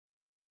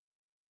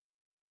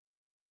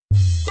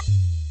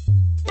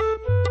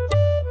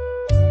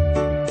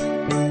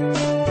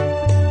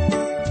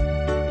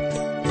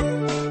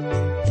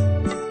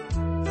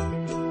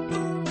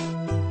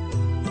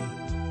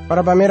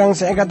Para pamirang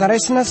seeka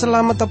taresna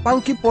selamat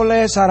tepangki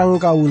pole sarang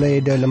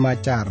kaule dalam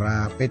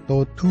acara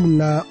Peto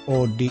Tuna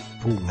Odik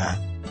Bunga.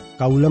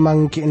 Kaule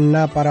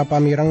mangkienna para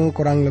pamirang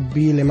kurang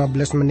lebih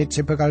 15 menit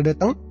sebekal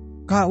datang.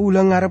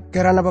 Kaule ngarep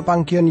kerana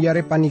pepangkian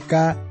yare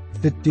panika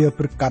detia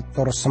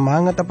berkator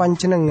semangat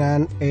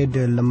panjenengan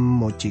dalam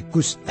moci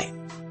Guste.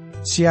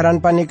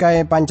 Siaran panika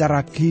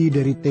pancaragi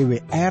dari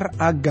TWR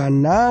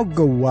Agana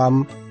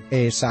Gewam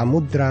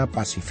Samudra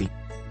Pasifik.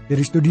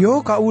 Dari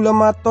studio kaula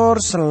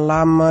matur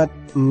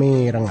selamat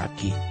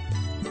mirengaki.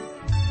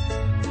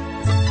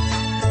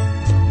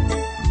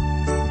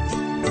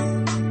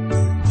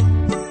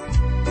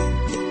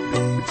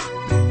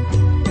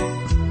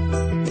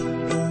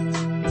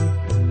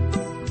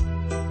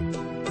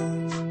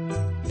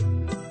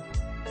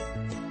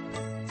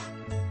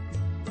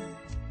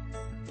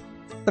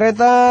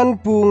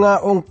 Tretan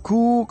bunga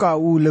ongku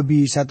kau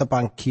lebih satu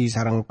pangki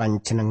sarang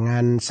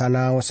panjenengan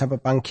sanau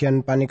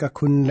sapepangkian panika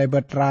kun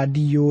lebat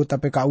radio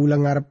tapi kau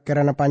ngarep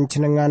kerana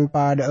panjenengan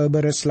pada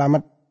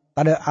berselamat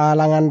pada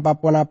alangan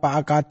papon apa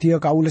akadia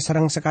kau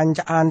sarang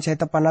sekancaan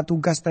saya tepana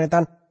tugas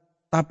tretan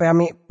tapi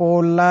amik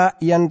pola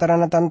yang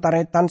teranatan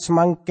taretan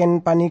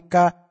semakin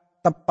panika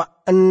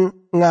tepaan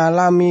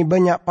ngalami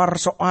banyak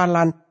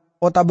persoalan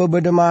ota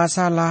bebeda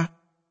masalah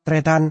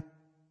tretan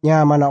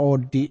nyamana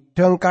odi,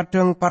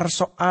 kadang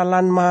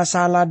persoalan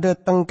masalah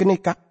dateng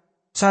kenika,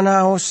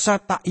 sana osa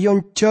tak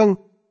yonceng,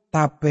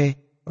 tapi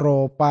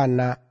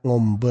ropana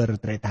ngomber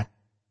tretan.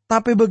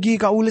 Tapi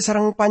bagi kaule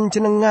sarang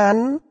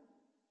panjenengan,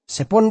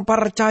 sepon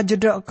parca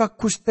jeda ka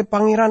Gusti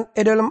Pangeran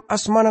dalam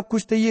asmana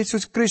Gusti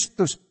Yesus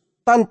Kristus,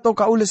 tanto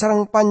kaule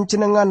sarang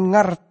panjenengan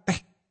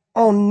ngarteh,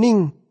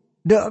 oning,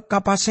 de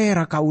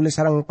kapasera kaule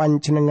sarang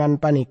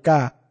panjenengan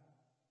panika,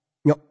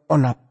 nyok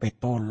onape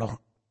tolong.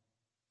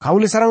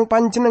 Kaule sarang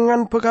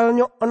panjenengan bekal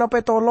nyok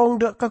onape tolong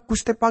dek ka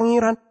Gusti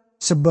Pangeran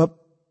sebab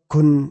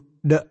kun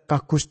dek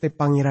ka Gusti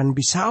Pangeran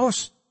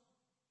bisaos.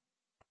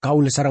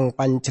 Kaule sarang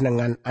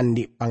panjenengan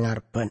andi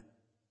pangarben.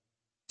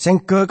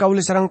 Sengke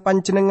kaule sarang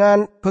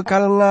panjenengan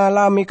bekal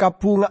ngalami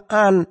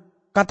kabungaan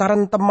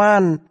kataran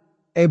teman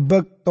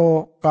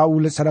bekto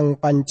kaule sarang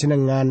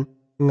panjenengan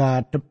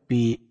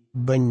ngadepi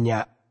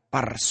banyak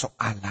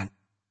persoalan.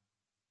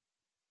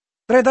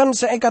 Tretan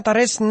seeka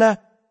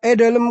taresna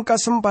dalam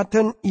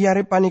kesempatan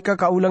iare panika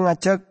kaula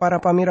ngajak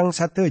para pamirang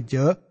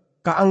sateja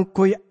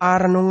kaangkoy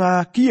arno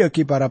ngaki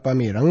para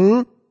pamirang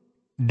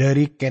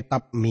dari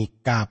kitab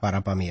Mika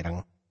para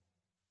pamirang.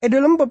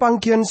 Dalam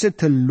pepangkian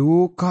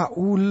sedelu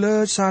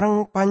kaula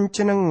sarang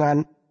panjenengan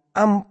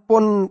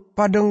ampun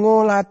pada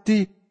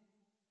ngolati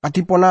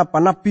katipun apa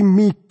Nabi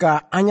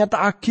Mika hanya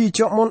tak aki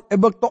jokmon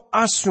ebekto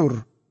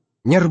Asur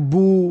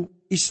nyerbu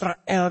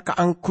Israel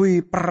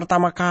kaangkoy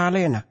pertama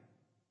kali na.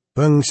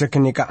 Bangsa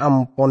kenika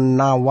ampun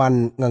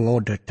nawan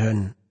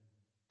ngengodeden.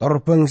 Tor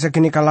bangsa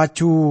kenika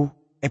laju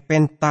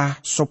epentah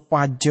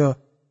sopaja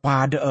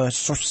pada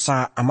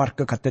sosa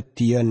amarga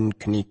kadadian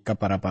kenika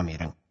para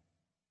pamirang.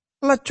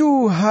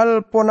 Laju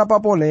hal pon apa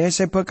boleh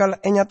sebekal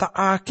enyata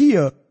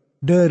akia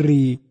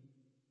dari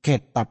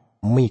kitab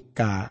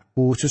Mika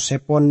khusus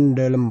sepon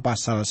dalam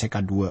pasal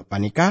seka 2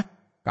 panika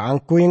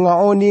kaangkui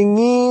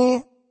ngaoningi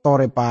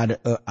tore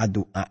pada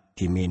adua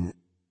dimin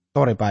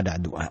tore pada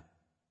adua.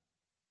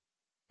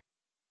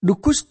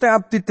 Dukus te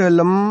abdi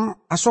dalem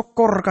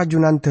asokor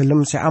kajunan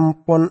dalem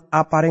seampon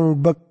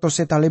aparing bekto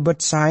setalebet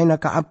saena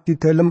ka abdi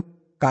dalem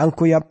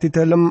kaangkui abdi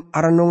dalem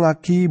arano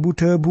ngagi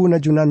budabu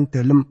najunan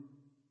dalem.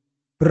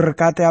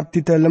 Berkate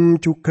abdi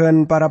dalem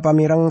jugan para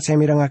pamirang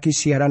semirangaki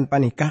siaran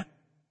panika.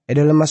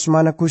 Dalem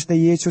asmana Gusti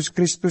Yesus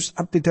Kristus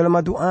abdi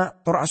dalem adua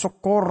tor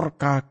asokor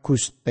ka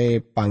Gusti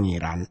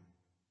Pangeran.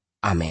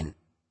 Amin.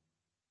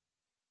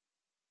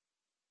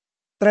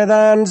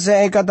 Tretan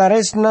seeka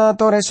taresna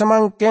tore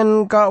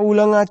semangken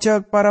kaula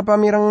ngajak para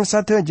pamirang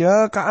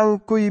sateja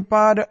kaangkui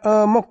pada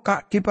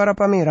moka ki para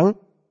pamirang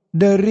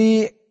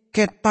dari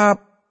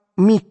kitab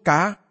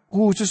Mika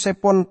khusus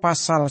sepon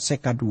pasal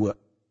seka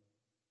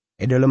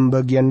 2. Dalam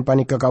bagian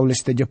panika kaula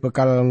seteja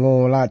bekal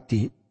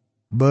ngolati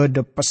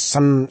bede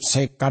pesan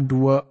seka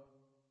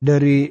 2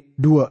 dari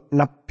 2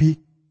 nabi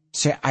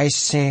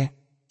seaise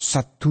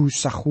satu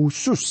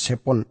sakhusus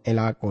sepon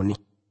elakoni.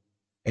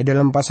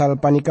 Dalam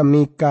pasal panika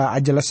Mika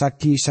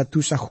ajalasaki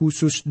satu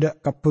khusus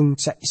dak ke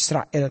bangsa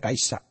Israel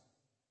kaisa.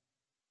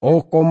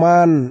 O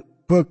koman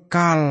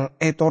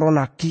bekal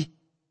etoronaki.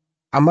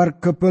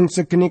 Amar ke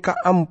bangsa kenika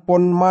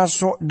ampon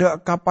masuk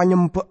dak ka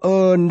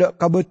panyembeen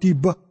dak ka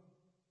betibah.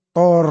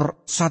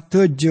 Tor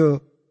sateje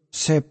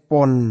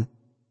sepon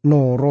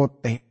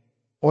norote.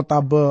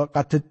 Otabe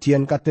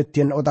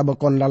kadedian otabe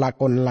kon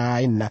lalakon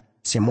lain na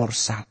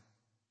semorsal.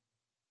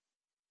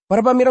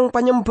 Para pamirang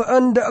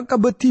panyembaan dak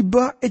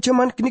kabetiba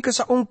jaman kini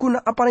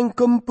kesaungkuna aparing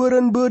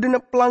kemperan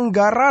bedena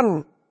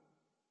pelanggaran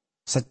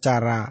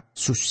secara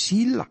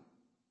susila.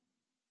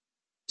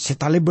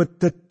 Setalebet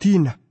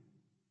tetina.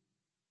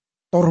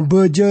 Tor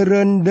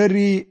bejaran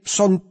dari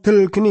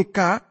sontel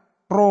kenika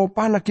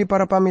ropana ki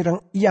para pamirang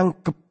yang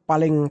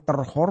kepaling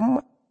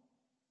terhormat.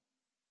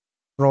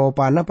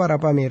 Ropana para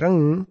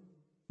pamirang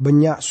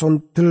banyak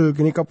sontel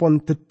kenika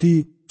pon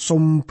teti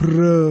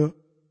sombre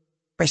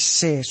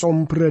pese,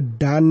 sombre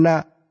dana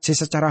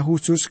secara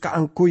khusus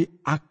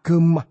kaangkui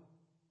agama.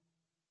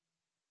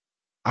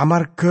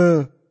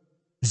 Amarga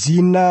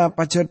zina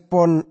pacet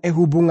pon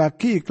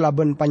hubungaki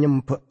kelaban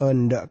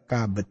panyembeen dak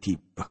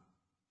kabetiba.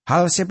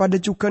 Hal sepada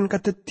cukan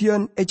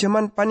katetian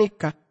jaman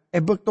panika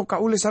bekto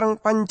kaule sarang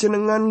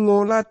panjenengan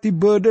ngolah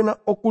tiba dana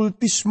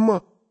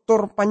okultisme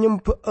tor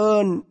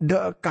panyembeen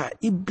dak ka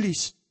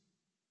iblis.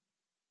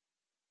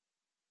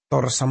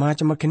 Tor sama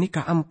cuma kini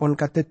ka ampon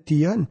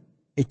katetian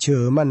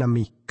jaman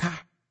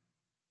namika.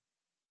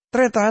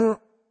 Tretan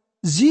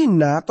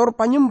zina tor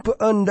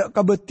panyembeen dak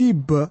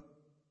kabetiba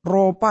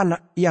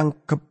ropana yang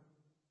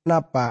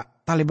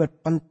napa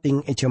talibat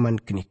penting jaman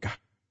kenika.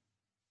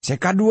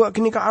 Sekadua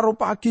kenika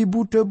aropa aki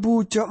buda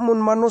bujak mun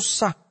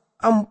manusia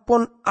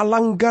ampon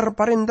alanggar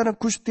parentana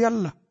Gusti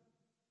Allah.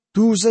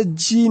 Dosa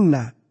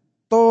zina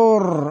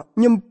tor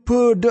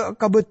nyempeda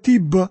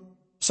kabetiba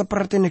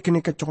seperti ini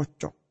kenika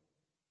cocok.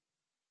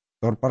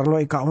 Tor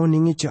perlu ika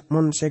oningi jak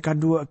mun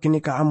sekadua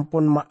kenika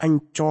ampon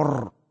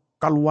maancor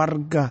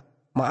keluarga,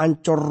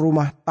 maancor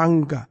rumah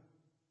tangga.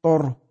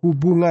 Tor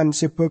hubungan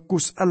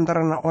sebagus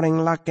antara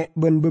orang laki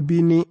ben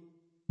bebini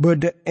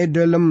beda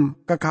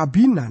dalam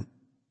kekabinan.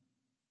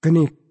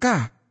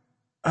 Kenika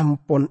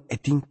ampon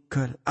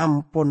tinggal,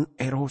 ampon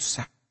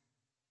erosa.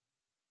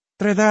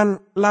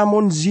 Tretan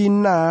lamun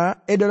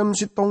zina dalam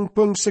sitong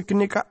bangsa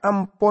kenika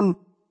ampon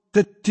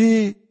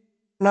dadi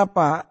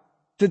napa?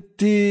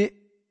 Dadi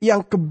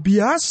yang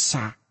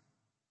kebiasa.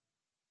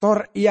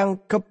 Tor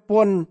yang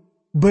kepon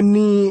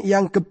beni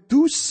yang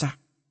kedusa.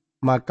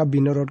 Maka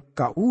binurut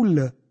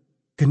kaula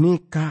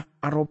kenika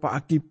aropa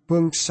aki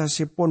bangsa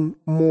sepon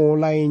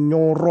mulai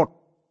nyorot,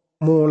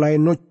 mulai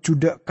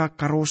nojudak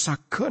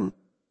kakarosaken.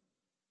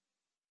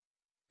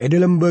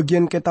 Dalam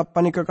bagian kitab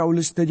panika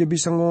kaulis saja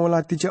bisa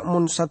ngolah tijak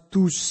mon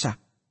satusa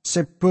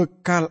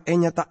sebekal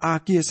nyata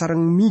aki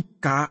sarang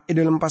mika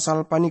dalam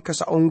pasal panika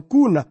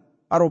saongkuna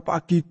aropa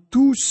aki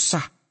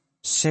tusah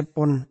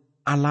sepon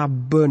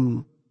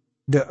alaben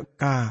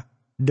deka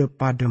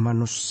depada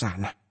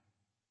manusana.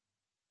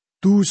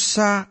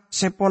 Dosa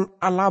sepon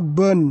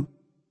alaben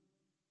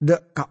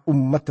dek ka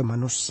umat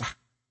manusia.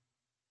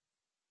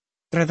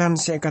 Tretan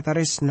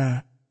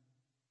sekataresna,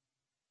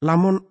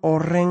 lamun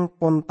orang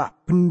pon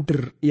tak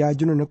bener ya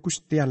jununa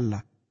Gusti Allah,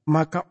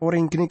 maka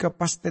orang kini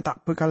pasti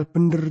tak bakal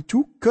bener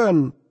juga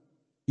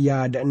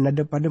ya dan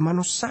nada pada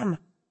manusia.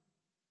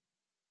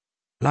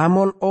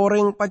 Lamun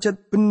orang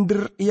pacet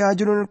bener ya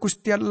jununa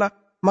Gusti Allah,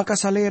 maka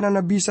salena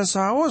bisa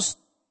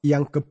saos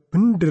yang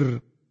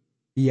kebener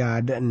ya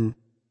dan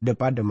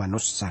depada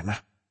manusia.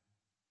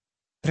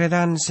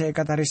 Tretan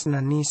sekatarisna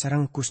ni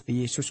sarang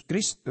Gusti Yesus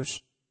Kristus.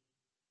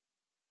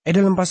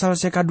 Dalam pasal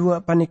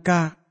sekadua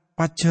panika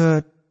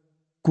pacet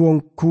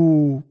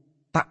guangku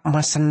tak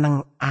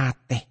maseneng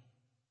ate.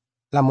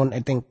 Lamun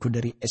etengku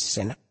dari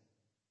esena.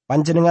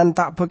 Panjenengan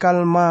tak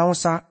bekal mau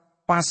sa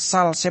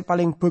pasal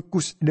sepaling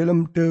bagus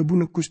dalam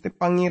debu Gusti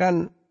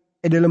Pangeran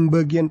dalam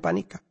bagian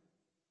panika.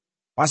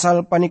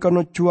 Pasal panika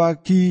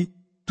nujuagi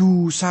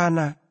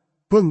dusana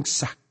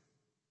bangsa.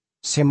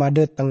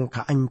 Semade teng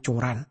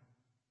kaancuran.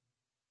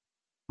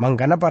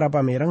 Mangkana para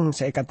pamireng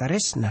saya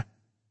kataresna.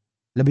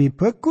 Lebih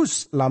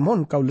bagus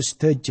lamun kau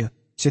lesteja.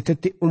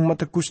 Seteti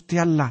umat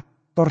Gusti Allah.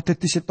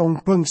 Torteti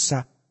setong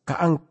bangsa.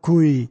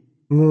 Kaangkui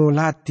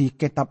ngulati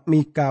kitab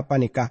Mika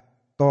panika.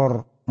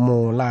 Tor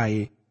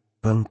mulai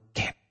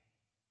bengket.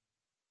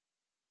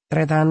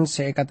 Tretan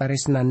saya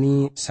kataresna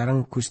ni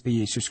sarang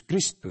Gusti Yesus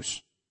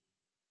Kristus.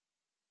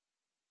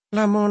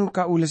 Lamun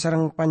kaula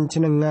sarang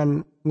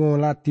panjenengan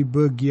ngolati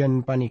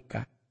bagian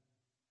panika.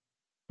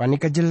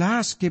 Panika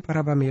jelas ki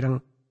para pamireng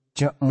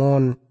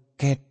jakmon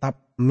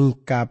kitab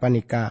Mika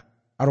panika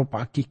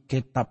arupa ki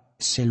kitab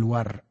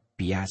seluar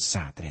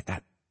biasa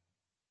tretan.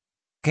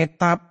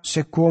 Kitab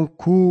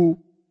segongku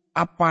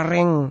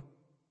apareng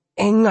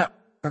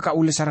engak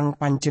kakaula sarang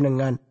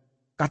panjenengan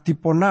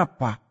katipon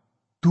apa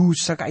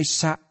dosa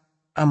kaisa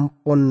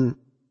ampun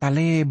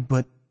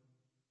talebet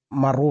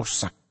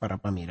marosak para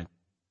pamireng.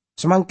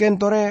 Semangkin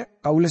tore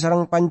kaula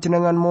sarang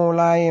panjenengan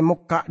mulai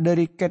muka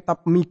dari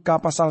kitab Mika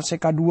pasal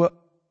sekadua.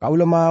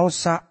 Kaula mau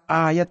sa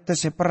ayat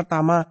se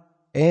pertama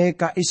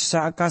ka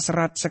isa ka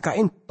serat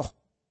sekaintoh.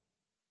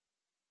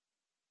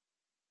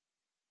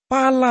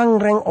 Palang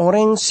reng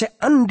oreng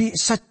seandi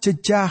saja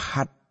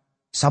jahat.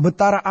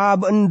 Sabetara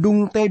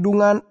abendung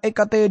tedungan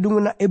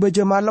tedungan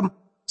ebaja malam.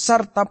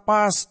 Sarta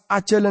pas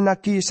aja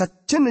lenaki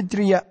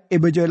sajenejria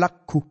ebaja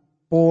laku.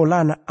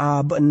 Pola na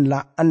aben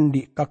la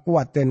andi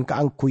kakuatan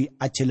kaangkui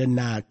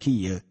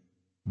acelenaki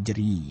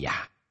jeria.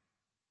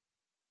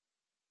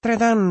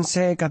 Tretan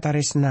saya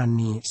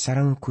kataresnani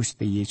sarang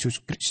Gusti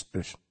Yesus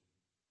Kristus.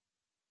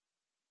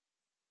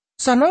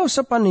 Sanau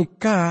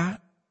sepanika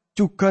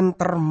juga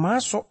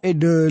termasuk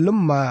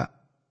lemah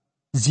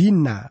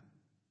zina.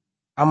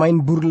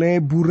 Amain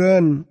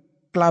burle-buren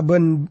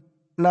kelaben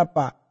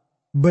napa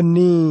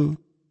beni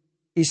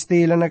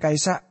istilahna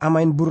kaisa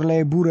amain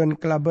burle-buren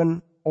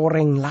kelaben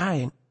orang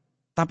lain.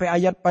 Tapi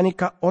ayat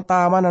panika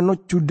utama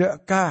nanu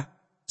juda ka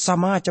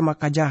sama cema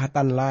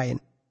kejahatan lain.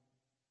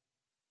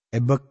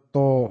 ebek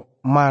to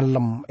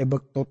malam,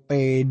 ebek to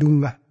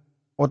tedungah,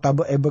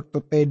 otabe ebek to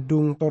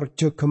tedung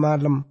torje ke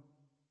malam.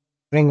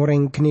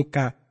 Reng-reng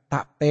kenika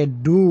tak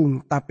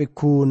tedung tapi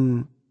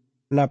kun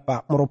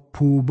napa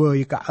merobu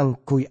boy ka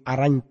angkui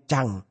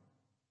arancang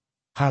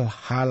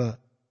hal-hal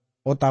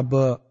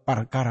otabe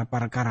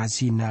perkara-perkara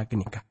zina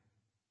kenika.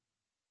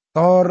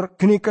 Tor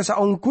kenika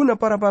saongkuna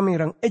para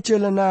pamirang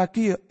ejelena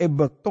kia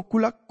ebek to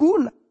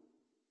kulakuna.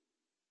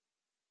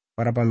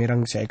 Para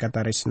pamirang saya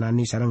kata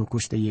resnani sarang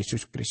Gusti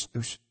Yesus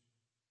Kristus.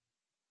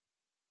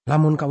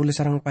 Lamun kaula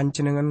sarang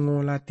panjenengan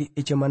ngolati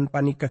ejaman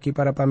panika ki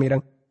para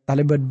pamirang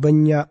talebat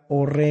banyak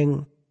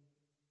orang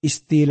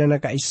istilah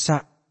na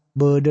kaisa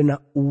bedena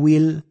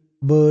will,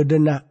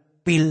 bedena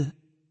pil,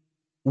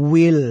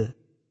 will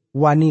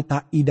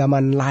wanita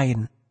idaman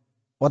lain,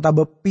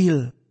 otabe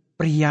pil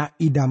pria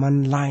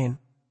idaman lain.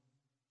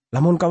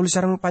 Lamun kaula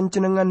sareng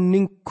panjenengan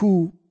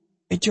ningku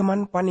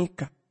ejaman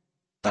panika.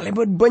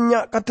 Talebat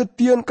banyak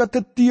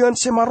katetian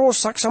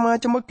semarosak sama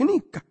macam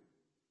kenika.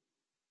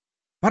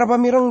 Para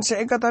pamirang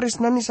seekataris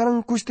nani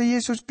sareng Gusti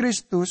Yesus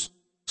Kristus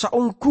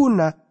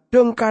saungkuna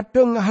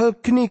deng-kadeng hal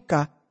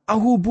kenika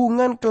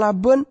hubungan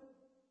kelaban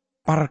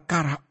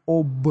perkara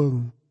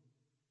obeng.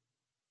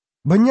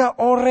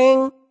 Banyak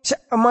orang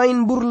main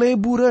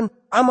burleburan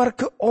amar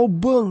ke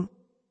obeng,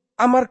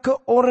 amar ke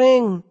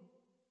orang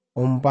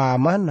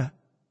umpamana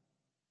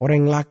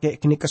orang laki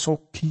kini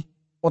kesoki,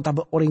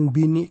 otabe orang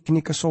bini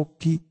kini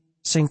kesoki,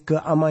 sengke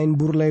amain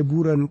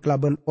burleburan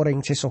kelaban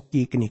orang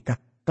sesoki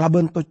kenika,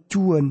 kelaban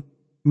tujuan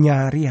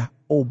nyaria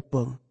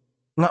obeng,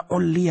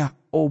 ngaolia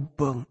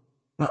obeng,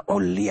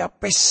 ngaolia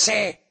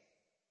pese.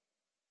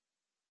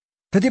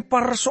 Jadi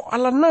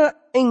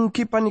persoalanna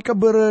engki panika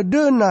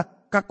beredena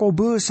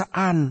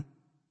kakobesaan.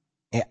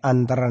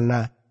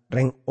 Antarana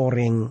reng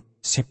orang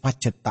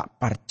sepacet tak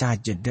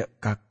percaya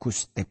dek ka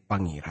Gusti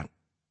Pangeran.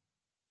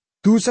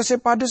 Dosa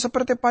sepada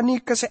seperti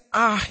panika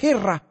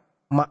seakhirah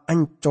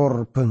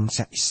maancor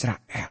bangsa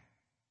Israel.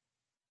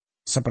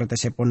 Seperti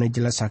sepone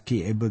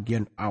jelasaki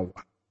bagian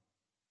awal.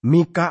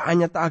 Mika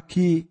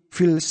anyataki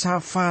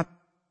filsafat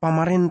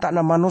pamarentah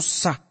na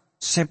manusia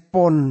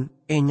sepon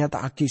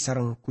nyataki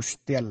sareng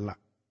Gusti Allah.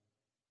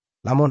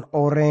 Lamun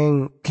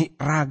orang ki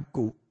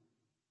ragu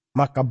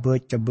maka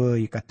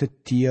becebei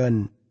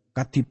katetian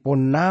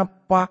katipon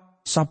napa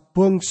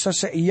sabangsa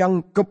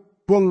seiyang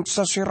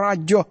kebangsa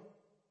seraja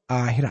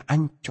akhir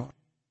ancor.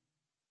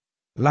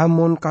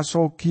 Lamun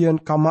kasokian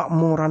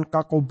kamakmuran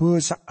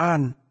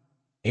kakobesaan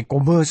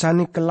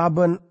ekobesani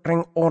kelaban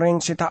reng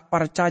orang si tak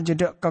percaya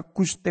dek ke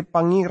Gusti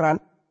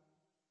Pangeran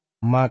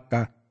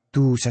maka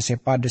tu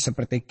sesepada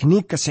seperti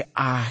kini kese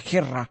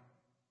akhirah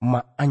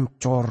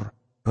maancor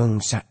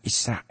bangsa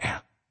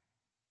Israel.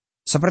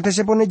 Seperti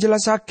sepone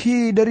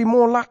jelasaki dari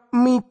molak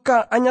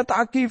Mika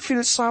anyataki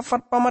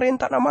filsafat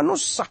pamarentah na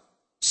manusia.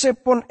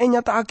 Sepon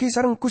nyataki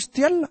sareng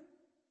Gusti Allah.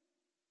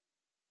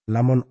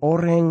 Lamun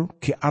orang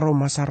ki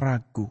aroma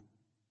saragu.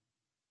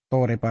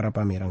 Tore para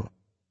pamirang.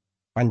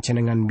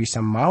 Panjenengan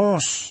bisa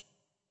maos.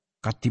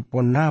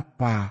 Katipon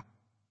napa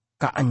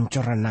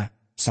kaancorana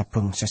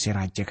sabeng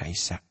sesiraja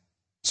kaisa.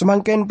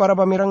 Semangkin para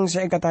pamirang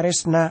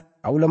seekataresna.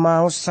 Kaula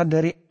maos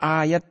sadari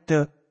ayat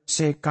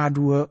seka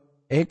 2.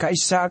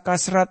 Kaisa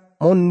kasrat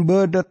mon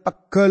bede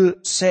tegel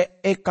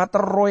seeka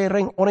teroy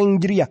reng orang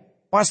jeria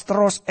pas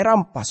terus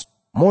erampas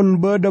mon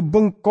bede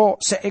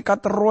bengko seeka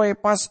teroy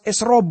pas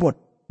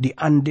esrobot di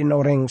andin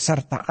orang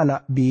serta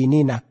anak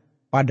binina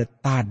pada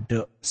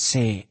tade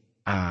se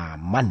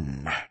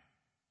amanna.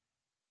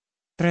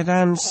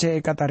 Tretan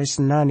seeka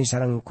tarisna ni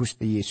sarang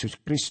Gusti Yesus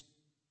Kristus.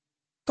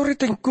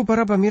 Toritengku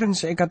para pamirang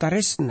seeka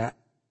tarisna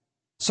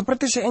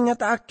seperti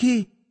senyata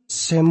aki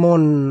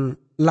semon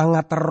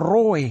langa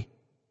teroy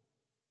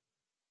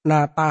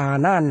na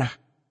tahanana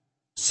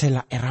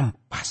sela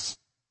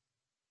erampas.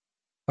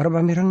 Para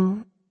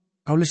pamirang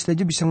kaulis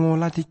saja bisa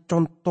ngolati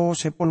contoh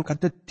sepon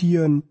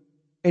kadetian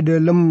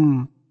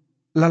dalam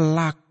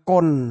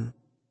lelakon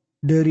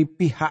dari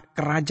pihak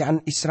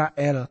kerajaan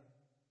Israel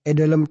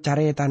dalam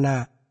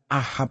caretana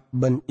Ahab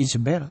ben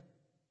Isabel.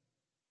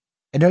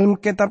 Dalam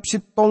kitab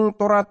Sitong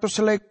Toratus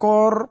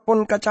lekor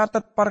pun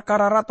kacatat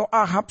perkara Ratu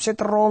Ahab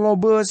seterongo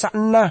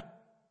besana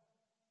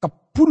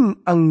kebun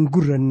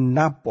angguran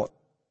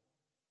Nabot.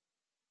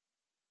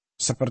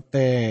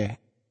 Seperti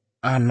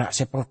anak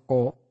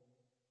sepengko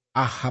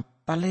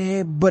Ahab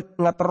talebet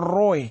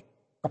ngateroy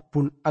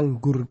kebun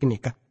anggur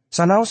kenika.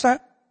 Sanausa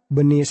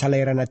benih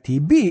salerana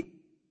tibi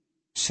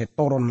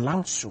setoron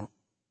langsung.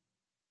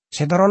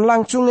 Setoron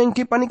langsung yang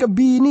kipani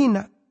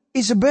kebinina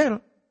Isabel.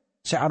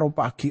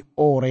 Searopaki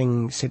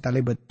orang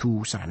setalebet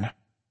tu sana.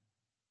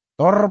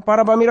 Tor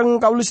para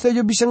pamirang kaulis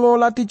saja bisa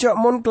ngolati cak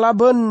mon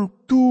kelaban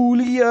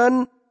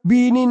tulian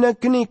binina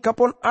kenika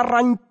pon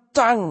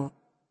arancang.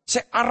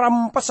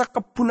 Searam pasa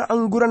kebun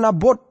angguran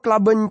Nabot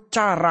kelaban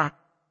cara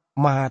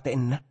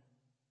matenna.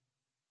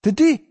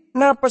 Jadi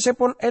napa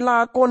sepon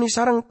elakoni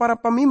sarang para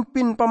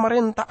pemimpin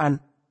pemerintahan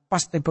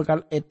pasti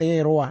bakal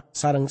eteroa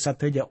sarang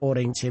sateja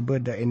orang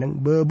sebeda enang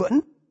beben.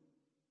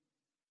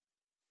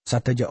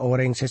 Sateja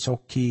orang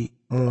sesoki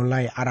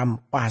mulai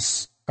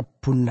arampas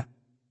kebunna.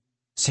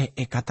 Se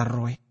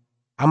ekateroe.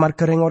 Amar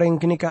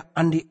kereng-oreng kini ka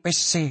andi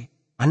pese,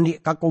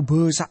 andi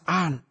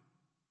kakobesaan.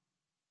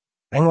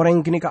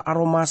 Reng-oreng kini ka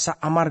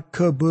aromasa amar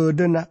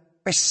kebedena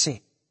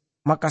pese.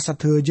 Maka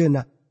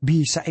sadejena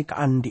bisa eka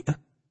andi.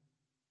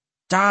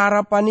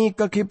 Cara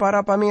panika ki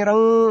para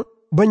pamireng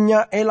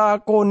banyak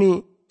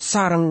elakoni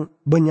sarang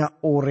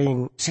banyak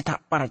orang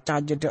setak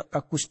percaya dek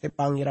ka Gusti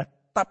Pangeran.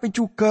 Tapi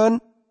juga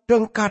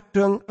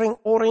kadang reng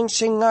orang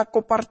sing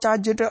ngaku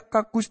percaya dek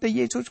ka Gusti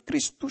Yesus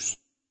Kristus.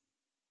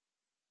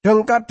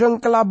 Dan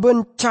kadang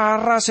kelaben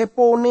cara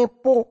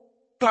seponepo,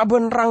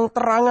 kelaben rang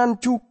terangan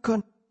juga.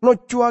 No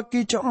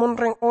cuaki jakmon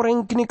reng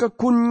orang kini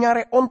kegun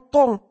nyare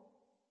ontong.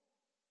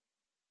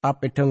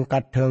 Tapi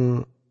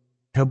kadang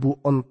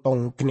debu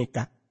ontong kini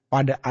ka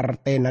pada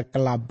artena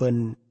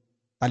kelaben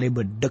tali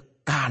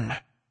bedekana.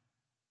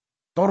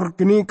 Tor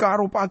kini ka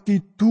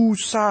arupaki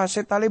dosa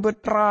setali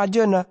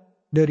betrajana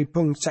dari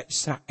bangsa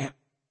Israel.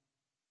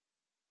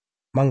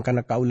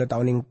 Mangkana kaula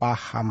tauning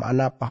paham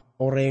anapa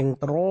orang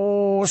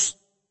terus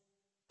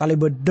tali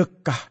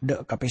bedekah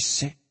dek ka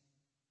pese.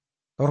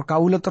 Tor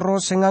kaula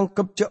terus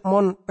ngangkep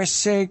jakmon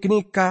pese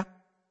kini ka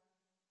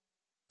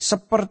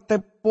seperti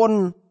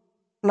pun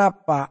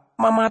napa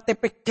mamate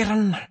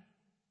pikiran.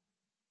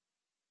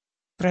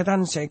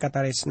 Tretan saya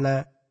kata resna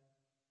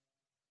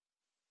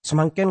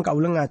semangkin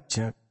kaula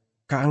ngajak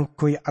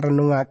kaangkoy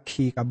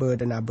arnungaki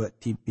kabeden abet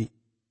tibi.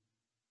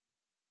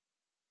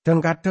 Dan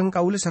kadang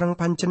kaula sareng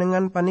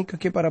panjenengan panika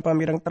ki para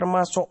pamirang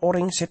termasuk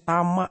orang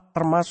setama,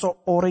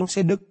 termasuk orang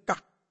sedekah.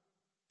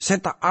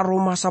 Seta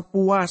aroma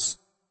sapuas,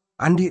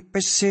 andi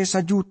pese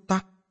 1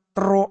 juta,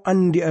 tero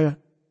andi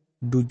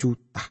 2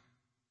 juta.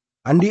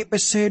 Andi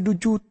pese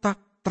 2 juta,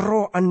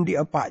 tero andi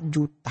 4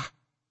 juta.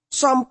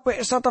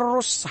 Sampai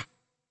seterusnya.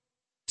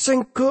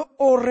 Sengke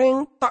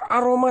orang tak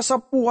aroma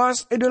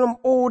sapuas dalam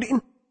odin.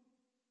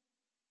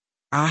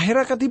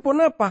 Akhirnya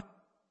katipun apa?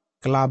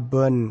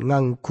 Kelaben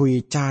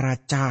ngangkui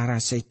cara-cara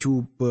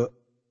secuba.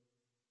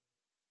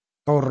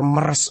 Tor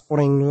meres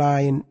orang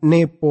lain,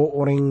 nepo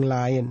orang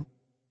lain.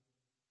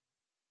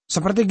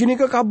 Seperti gini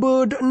ke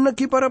kabed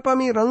neki para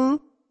pamireng.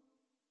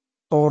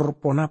 Tor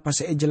pon apa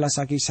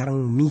jelasaki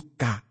sarang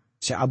Mika.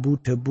 Se abu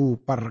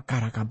debu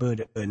perkara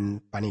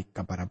kabeden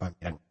panika para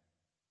pamireng.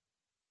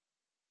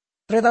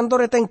 Tretan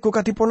tore tengku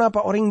katipun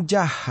apa orang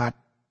jahat.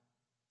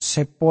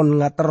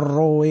 Sepon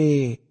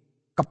ngateroe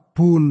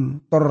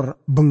kebun tor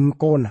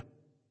bengkona.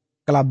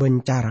 Kelaben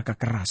cara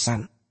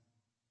kekerasan.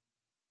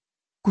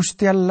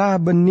 Gusti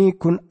Allah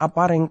benikun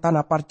apareng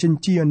tanah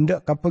perjanjian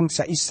dek ke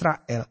bangsa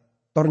Israel.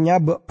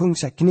 Tornyabek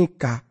bangsa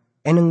kinika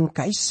eneng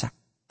kaisa.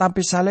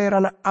 Tapi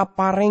salerana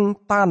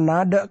apareng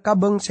tanah dek ke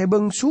bangsa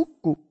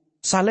suku.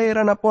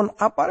 Salerana pon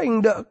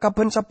apareng dek ke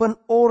bangsa-ben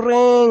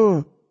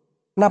orang.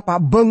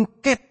 Napa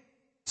bengket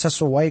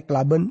sesuai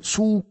kelaben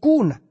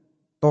sukuna.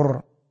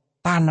 Tor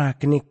tanah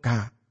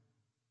kinika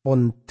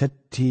pon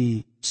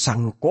dadi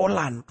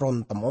sangkolan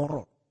ron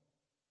temoro.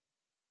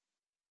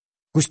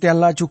 Gusti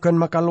Allah juga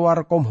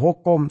makaluar kom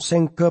hukum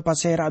sing ke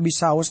pasera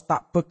bisaus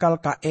tak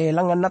bekal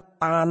kaelangan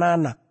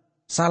tanana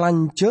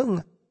salanjeng.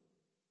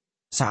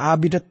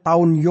 Saabi de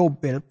tahun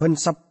Yobel ben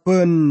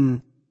seben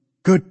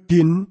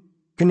gedin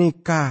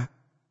kenika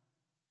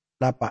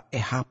napa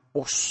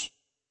hapus.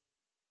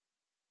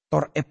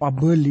 Tor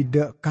pabeli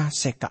de ka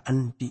seka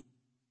andi.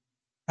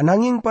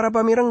 Ananging para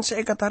pamirang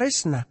seka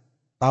taresna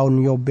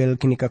tahun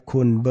Yobel kenika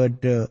kun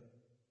bede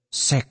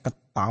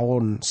 50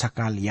 tahun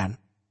sekalian.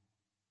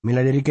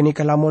 Mila dari kini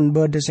kelamun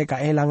bede seka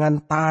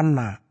elangan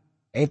tanah.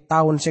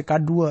 Tahun seka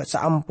 2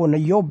 saampun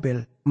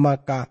Yobel.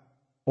 Maka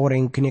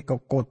orang kini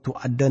kekotu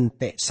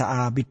adente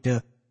saabide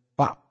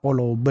pak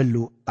polo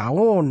belu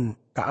tahun.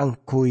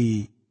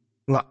 Kaangkui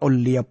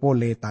ngaulia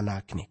pole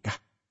tanah kini kah.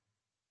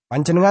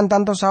 Pancenengan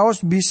tanto saos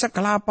bisa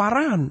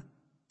kelaparan.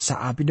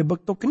 Saabide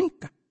bekto kini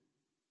kah.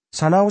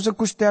 Sanau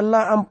Gusti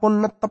Allah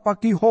ampun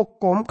netepaki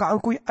hukum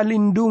kaangkui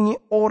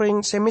alindungi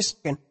orang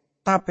semiskin.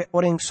 Tapi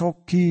orang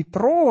sogi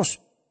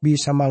terus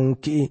bisa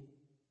mangki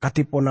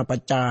katipun apa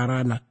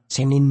carana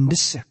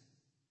senindes.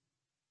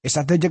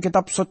 Esadaja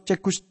kitab soce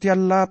Gusti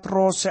Allah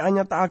terus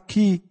seanya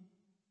taaki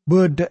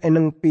beda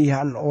eneng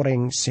pihan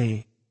orang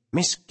se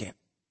miskin.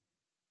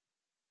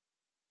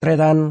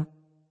 Tretan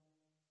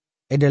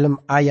dalam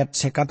ayat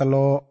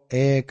sekatelo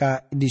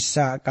ka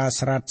disa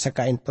kasrat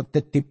seka entot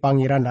di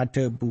pangeran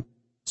adebu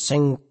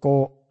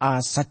sengko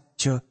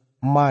asaje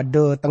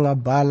made tengah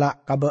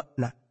balak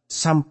kabekna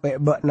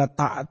sampai bekna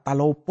tak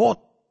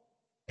talopot.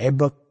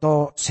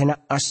 Bekto sena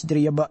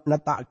asdri bak na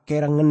tak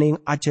kira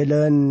ngening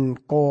ajalan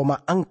ko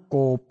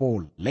maangko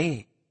pole.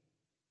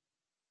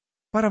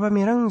 Para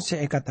pamirang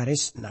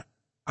seekatarisna.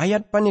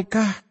 Ayat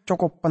panikah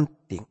cukup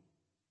penting.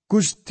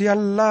 Gusti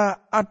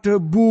Allah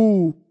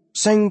adebu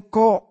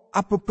sengko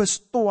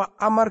apebestua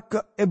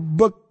amarga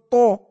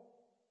bekto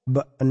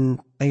baan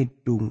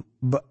tedung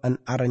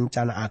baan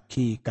arencana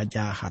aki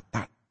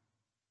kejahatan.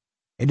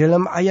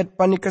 Dalam ayat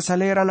panikah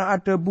salerana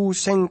adebu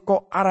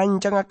sengko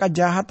arancanga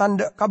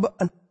kejahatan dek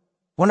kabaan.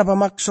 Pon apa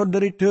maksud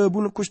dari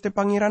debu Gusti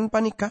Pangeran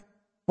panika?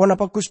 Pon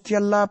apa Gusti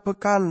Allah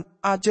bekan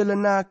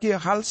ajelena ki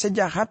hal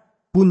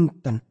sejahat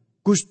punten.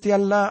 Gusti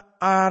Allah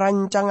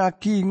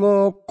arancangaki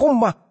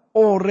ngokomah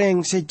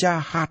orang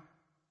sejahat.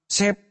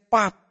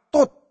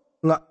 Sepatut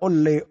nga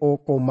oleh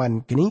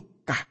okoman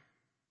kenikah.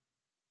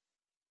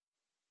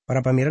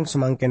 Para pamirang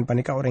semangkin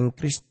panika orang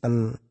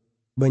Kristen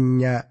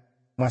banyak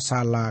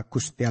masalah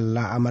Gusti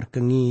Allah amar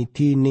kengi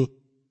tini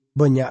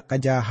banyak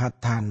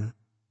kejahatan.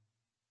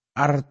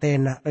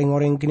 Artena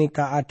orang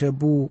kenika ada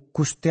bu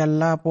Gusti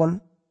Allah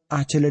pon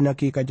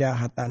ajelenaki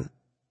kejahatan.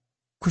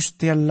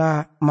 Gusti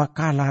Allah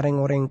makalah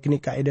orang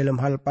kenika dalam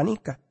hal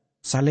panika.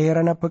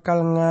 Salerana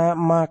bekal nga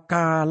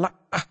makalah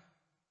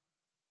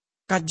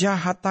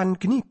kejahatan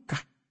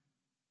kenika.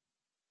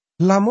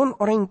 Lamun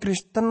orang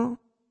Kristen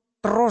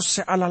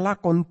terus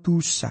sealalakon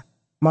dosa,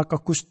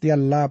 maka Gusti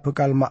Allah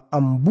bekal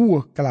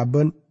maambuh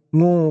kelaban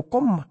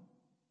ngokom.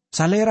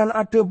 Saleran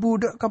ada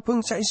budak ke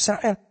bangsa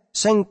Israel,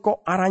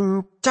 sengko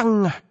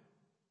arancang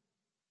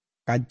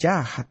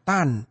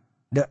kejahatan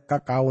dek ke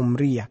kaum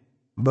ria,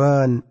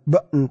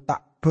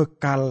 bentak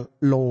bekal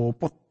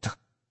lopot.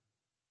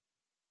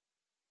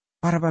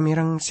 Para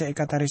pamirang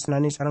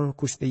seikatarisnani sarang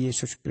Gusti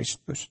Yesus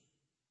Kristus.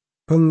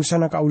 Bangsa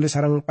na kaula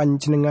sarang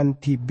panjenengan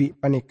tibi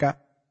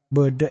panika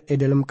beda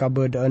dalam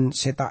kabedaan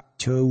setak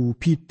jauh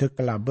bida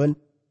kelaban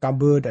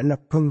kabedaan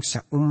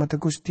bangsa umat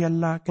Gusti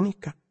Allah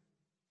kenika.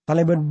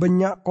 Taleban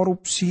banyak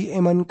korupsi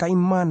eman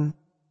kaiman.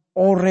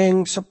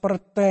 Orang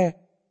seperti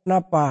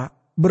napa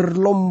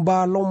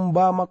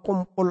berlomba-lomba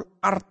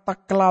makumpul harta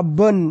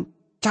kelaban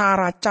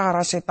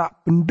cara-cara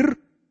setak bener.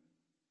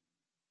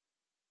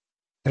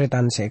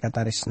 Tretan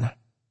seikatarisna.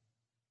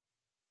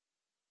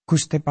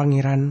 Gusti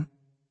Pangeran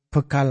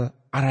bekal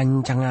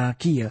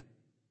arancangaki ya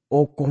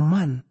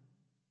okoman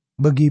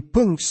bagi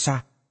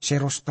bangsa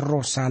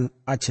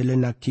seros-terosan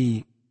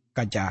ajelenaki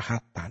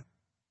kejahatan.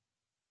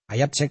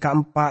 Ayat seka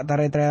 4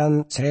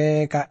 taretrean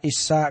seka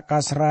isa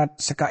kasrat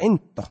seka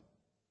into.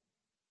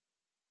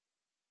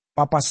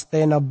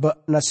 Papastena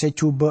be na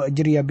secuba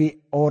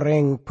jeriabi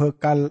orang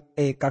bekal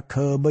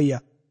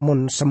kebaya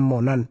mon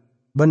semonan.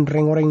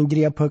 Benreng orang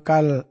jeria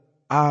bekal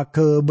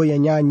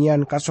kebaya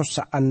nyanyian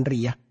kasosaan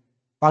ria.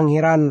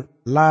 Pangeran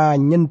la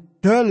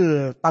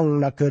nyendel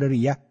tang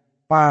nageria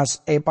pas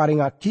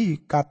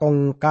paringaki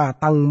katong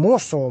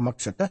moso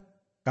maksudnya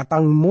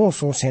katang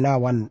moso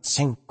senawan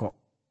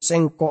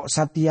sengko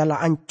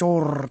satiala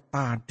ancor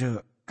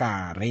tade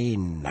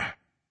karena.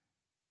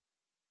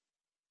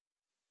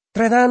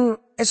 Tretan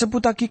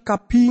sebutaki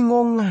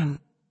kabingongan.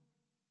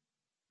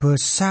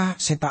 Besa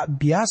setak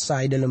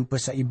biasa dalam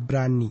bahasa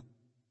Ibrani.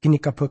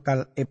 Kini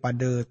kabekal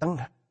pada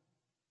tengah.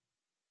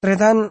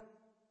 Tretan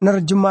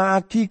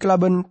nerjemahaki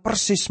kelaban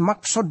persis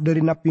maksud dari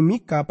Nabi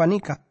Mika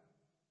panika.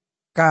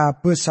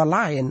 Kabesa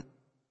lain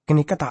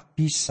kini tak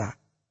bisa.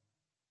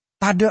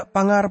 Tada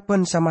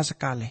pangarpen sama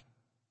sekali.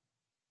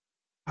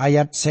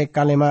 Ayat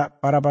sekalema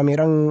para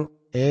pamirang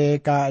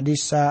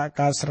disa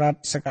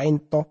kasrat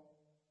sekainto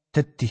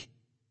dedih.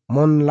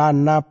 Mon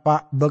lana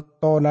pak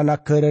bekto nana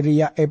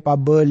kereria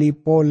beli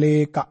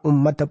pole ka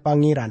umat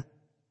pangiran.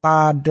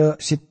 Tada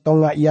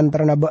sitonga yang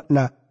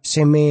ternabekna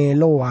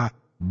semeloa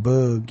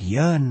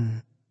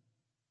bagian.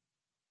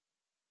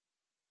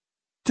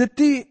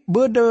 Jadi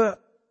beda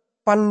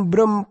pan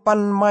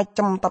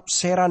macam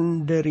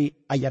tafsiran dari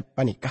ayat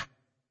panikah.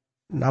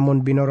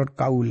 Namun binurut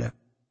kaula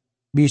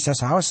bisa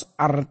saos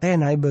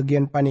artena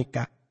bagian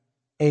panika.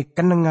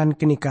 Kenengan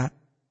kenika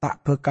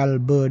tak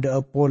bekal beda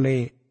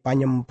pole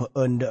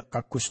panyempeen dek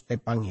ka Gusti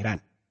Pangeran.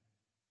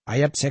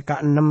 Ayat seka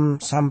 6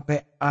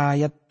 sampai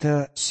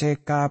ayat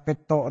seka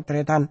peto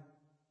tretan.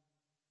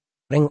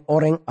 Reng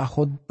oreng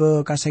ahod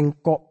be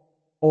kasengko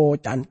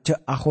je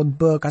ahod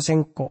be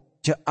kasengko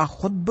je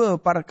ahod be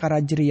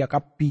perkara jeria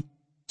kapi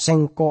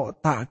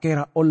sengko tak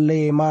kira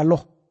oleh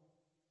maloh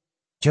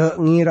je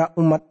ngira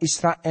umat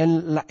Israel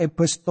la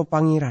ebesto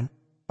pangeran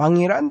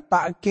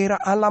tak kira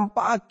alam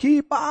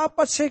pagi pa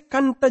apa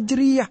sekan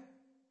tajriah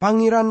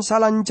pangeran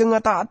salanjeng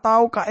tak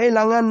tahu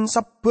kaelangan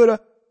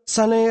saber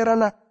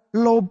salerana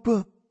lobe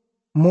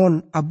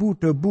mon abu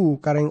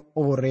debu kareng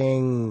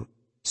oreng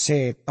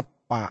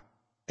setepa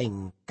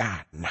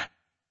tengkana.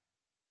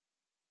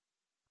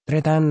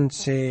 Tretan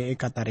se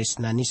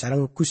katarisnani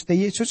sarang Gusti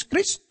Yesus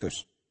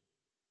Kristus.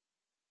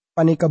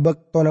 Panika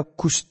bekto na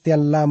Gusti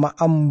Allah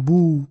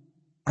maambu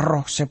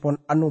roh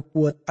sepon anu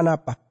buat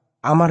anapa.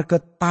 Amar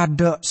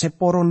ketada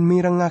seporon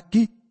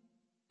mirengaki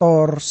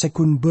tor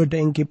sekun beda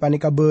engki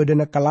panika beda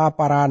na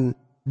kelaparan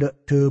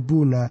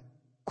debuna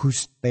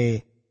Gusti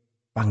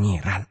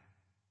Pangeran.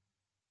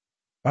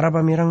 Para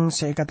pamirang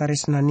se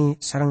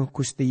katarisnani sarang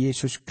Gusti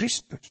Yesus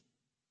Kristus.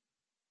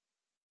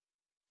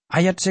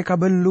 Ayat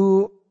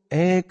sekabelu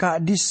ka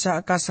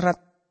disa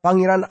kasrat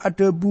pangeran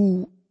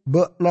adebu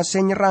be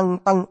nase nyerang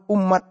tang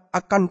umat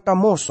akan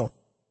tamoso.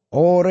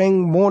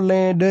 Orang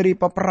mole dari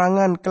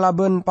peperangan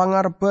kelaben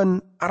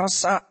pangarben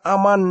arsa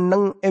aman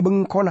neng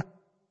bengkona.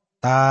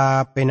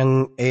 Tapi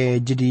neng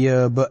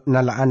jedia be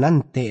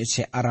nalaanante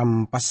se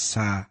aram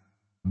pasa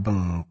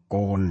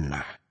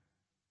bengkona.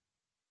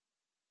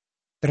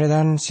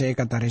 Tretan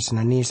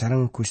sekataresnani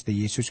sareng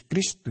Gusti Yesus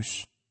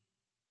Kristus.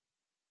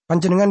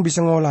 Panjenengan bisa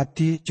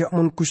ngoladi jak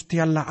mun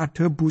Gusti Allah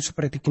adebu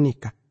seperti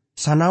kenika.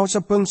 Sanau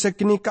sebangsa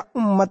kenika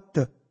umat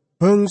de.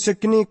 Bangsa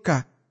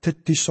kenika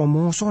dadi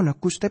somosona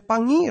Gusti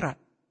Pangeran.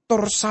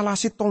 Tor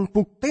salasi tong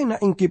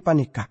buktena ingki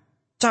panika.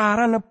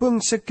 Cara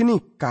bangsa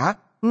kenika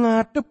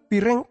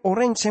ngadepi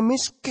orang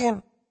semiskin.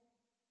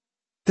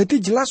 Jadi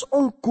jelas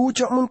ongku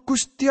jak mun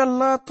Gusti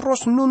Allah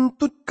terus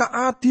nuntut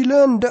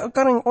keadilan dak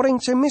kareng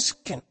orang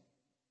semiskin.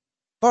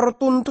 Tor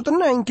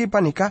tuntutan ingki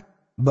panika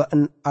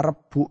baan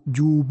arep bu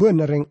juba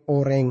nereng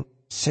orang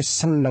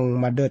seseneng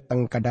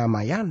madeteng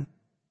kadamaian.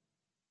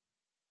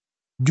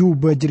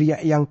 Juba jeria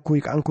yang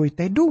kui kangkui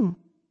tedung.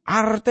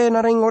 Arte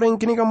nareng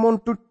orang kini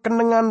kamontut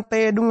kenengan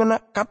tedung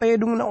na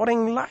katedung na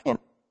orang lain.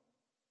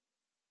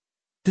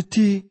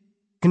 Jadi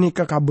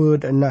kenika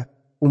kabed na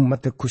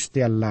umat Gusti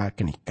Allah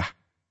kenika.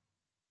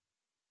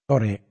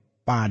 Tore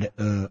pada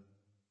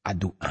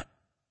adua.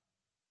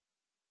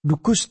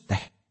 Dukus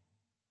teh.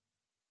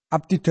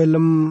 Abdi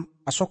dalam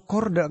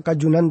asokor da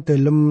kajunan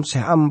dalam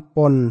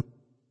seampon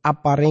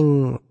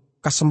apareng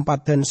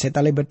kesempatan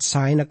setalebet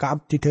saena ka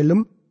abdi dalam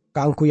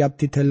kaangku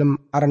abdi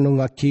dalam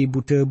arnungaki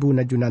budebu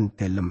najunan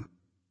dalam.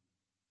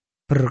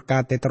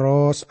 Berkate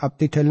terus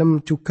abdi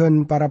dalam juga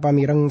para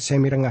pamireng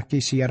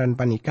semirengaki siaran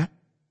panika.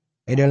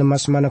 Dalam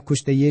asmana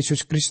Gusti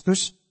Yesus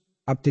Kristus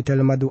abdi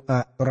dalam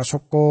adua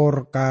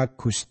rasokor ka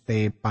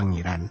Gusti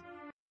Pangeran.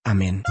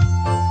 Amin.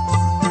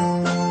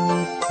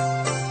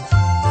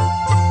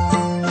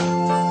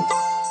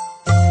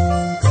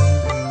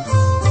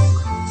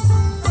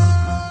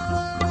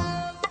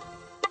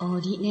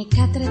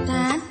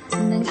 Katretan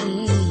nang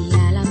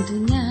alam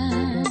dunia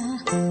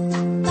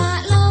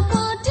tak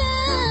lopo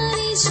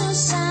dari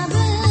susah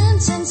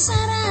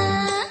sengsara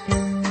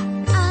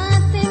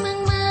ate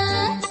mang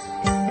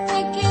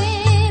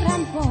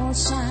pikiran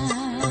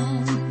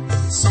bosan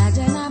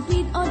saja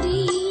napit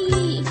odi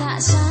tak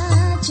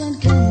sajan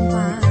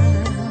gempar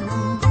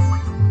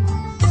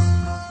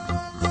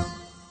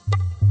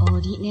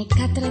odi nek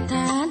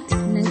katretan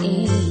nang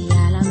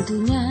alam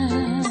dunia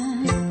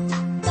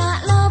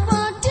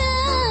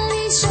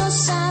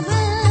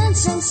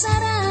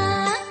sengsara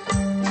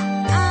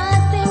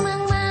ate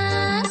mang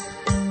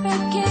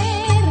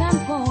pikiran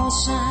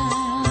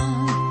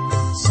bosan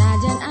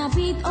sajan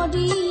abid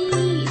odi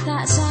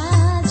tak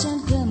sajan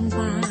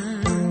gempar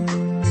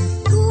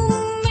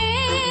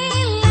kumelange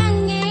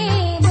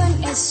ben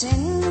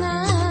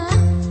esena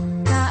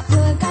tak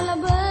bekal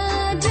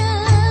beda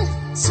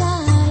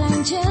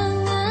salang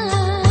jenga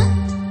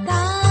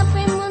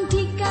tapi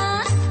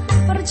muntika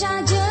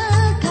percaya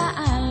ka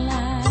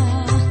Allah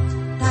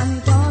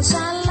tanpa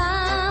salah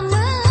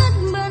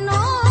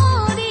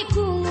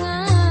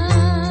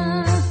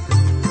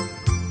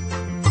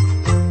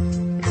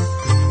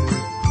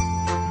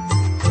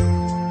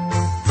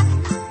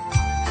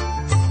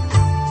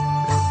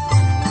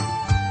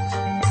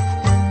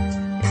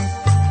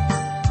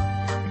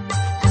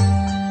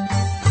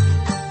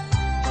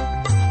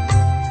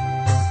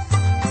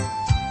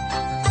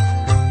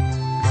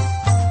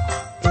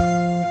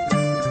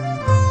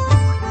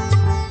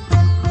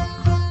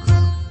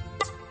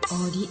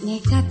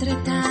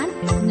katretan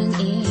nang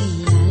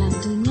alam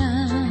dunia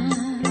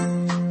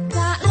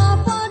tak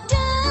lopo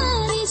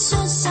dari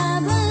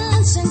susah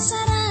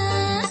sengsara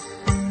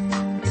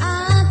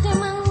ate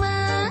mang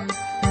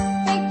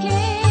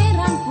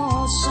pikiran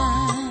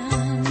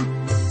bosan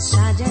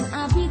sajan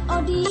abid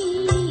odi